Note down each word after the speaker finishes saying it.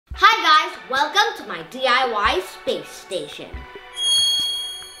Welcome to my DIY space station.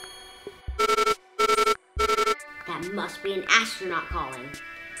 That must be an astronaut calling.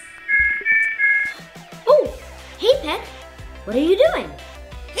 Oh, hey Peck, what are you doing?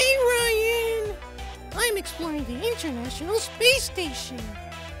 Hey Ryan! I'm exploring the International Space Station.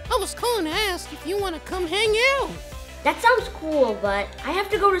 I was calling to ask if you want to come hang out. That sounds cool, but I have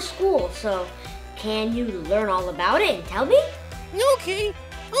to go to school, so can you learn all about it and tell me? Okay,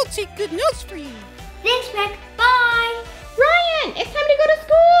 I'll take good notes for you. Thanks, Peck. Bye! Ryan, it's time to go to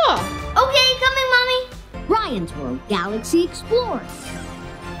school! Okay, coming, Mommy. Ryan's World Galaxy Explorers.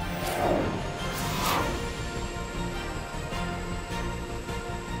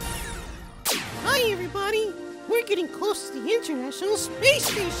 Hi everybody! We're getting close to the International Space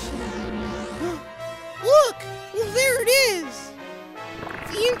Station. Look! There it is!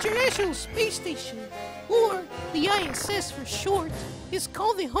 The International Space Station, or the ISS for short, is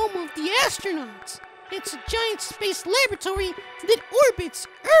called the home of the astronauts. It's a giant space laboratory that orbits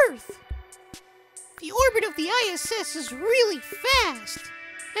Earth. The orbit of the ISS is really fast.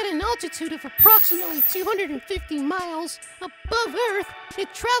 At an altitude of approximately 250 miles above Earth,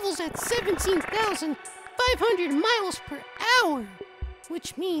 it travels at 17,500 miles per hour,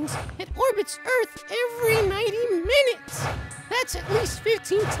 which means it orbits Earth every 90 minutes. That's at least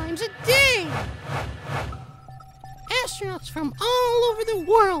 15 times a day. Astronauts from all over the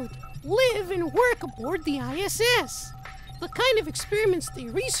world live and work aboard the ISS. The kind of experiments they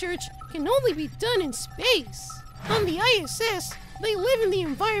research can only be done in space. On the ISS, they live in the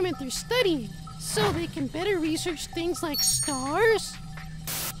environment they're studying, so they can better research things like stars,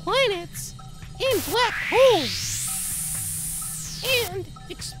 planets, and black holes. And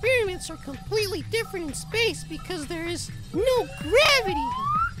experiments are completely different in space because there is no gravity.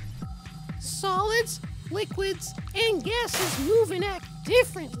 Solids, liquids, and gases move and act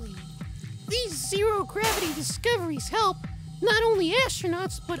differently. These zero-gravity discoveries help not only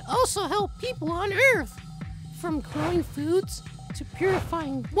astronauts, but also help people on Earth. From growing foods to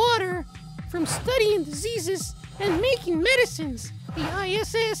purifying water, from studying diseases and making medicines, the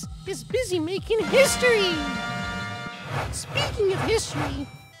ISS is busy making history. Speaking of history,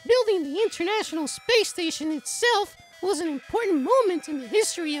 building the International Space Station itself was an important moment in the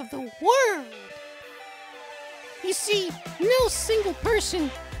history of the world. You see, no single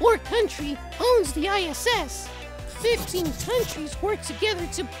person or country owns the ISS. 15 countries work together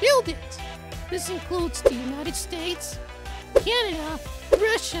to build it. This includes the United States, Canada,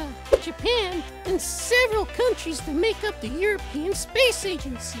 Russia, Japan, and several countries that make up the European Space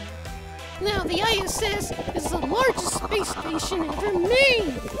Agency. Now, the ISS is the largest space station ever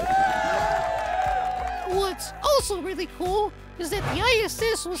made. What's also really cool is that the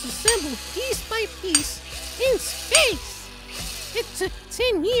ISS was assembled piece by piece in space. It took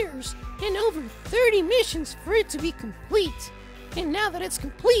 10 years and over 30 missions for it to be complete. And now that it's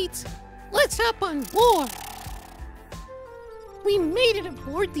complete, let's hop on board. We made it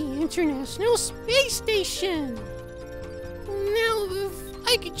aboard the International Space Station. Now, if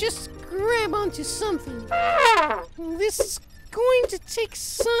I could just grab onto something. This is going to take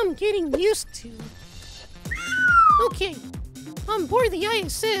some getting used to. Okay, on board the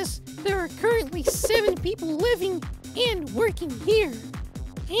ISS, there are currently 7 people living and working here.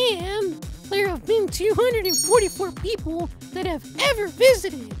 And there have been 244 people that have ever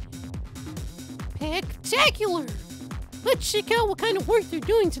visited. Spectacular! Let's check out what kind of work they're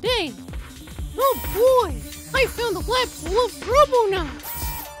doing today. Oh boy! I found a lab full of Robonauts!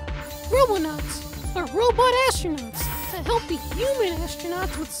 Robonauts are robot astronauts that help the human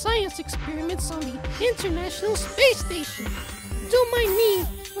astronauts with science experiments on the International Space Station. Don't mind me,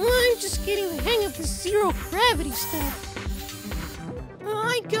 I'm just getting the hang of this zero-gravity stuff.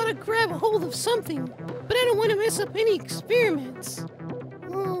 I gotta grab a hold of something, but I don't want to mess up any experiments.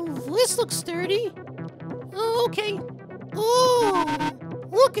 Oh, this looks sturdy. Okay. Oh,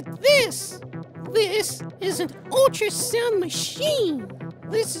 look at this! This is an ultrasound machine.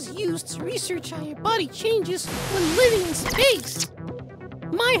 This is used to research how your body changes when living in space.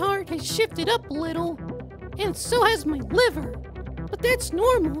 My heart has shifted up a little, and so has my liver. But that's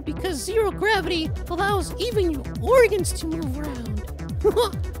normal because zero gravity allows even your organs to move around.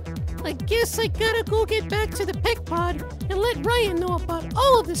 I guess I gotta go get back to the Peck Pod and let Ryan know about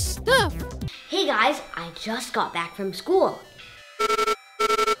all of this stuff. Hey guys, I just got back from school. I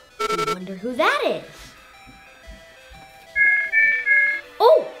wonder who that is.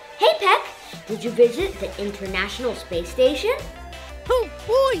 Oh, hey Peck, did you visit the International Space Station? Oh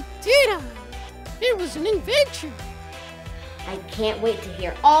boy, did I! It was an adventure. I can't wait to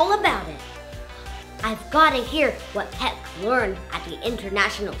hear all about it. I've got to hear what pets learned at the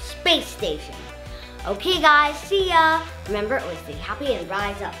International Space Station. Okay guys, see ya. Remember, always stay happy and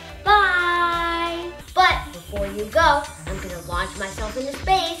rise up. Bye. But before you go, I'm gonna launch myself into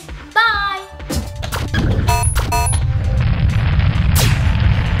space. Bye.